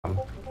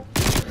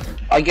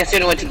I guess the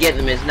only way to get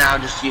them is now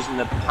just using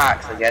the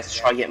packs, I guess, to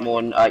try to get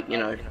more, you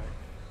know.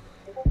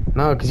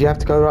 No, because you have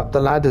to go up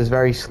the ladders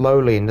very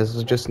slowly, and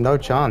there's just no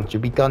chance.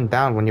 You'll be gunned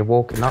down when you're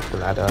walking up the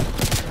ladder.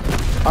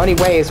 Only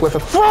way is with a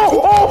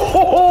throw!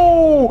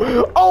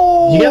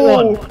 Oh! You get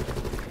one!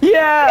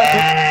 Yeah!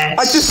 Yes!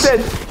 I just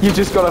said, you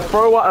just gotta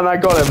throw one, and I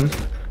got him.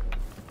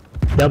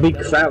 They'll be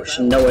crouched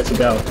and nowhere to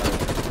go.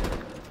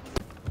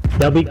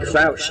 They'll be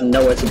crouched and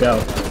nowhere to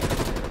go.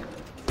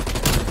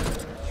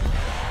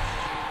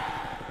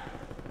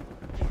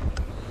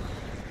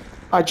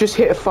 I just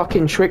hit a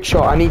fucking trick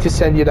shot. I need to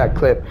send you that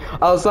clip.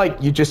 I was like,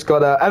 you just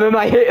gotta... And then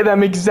I hit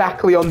them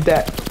exactly on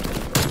deck.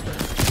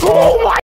 Oh my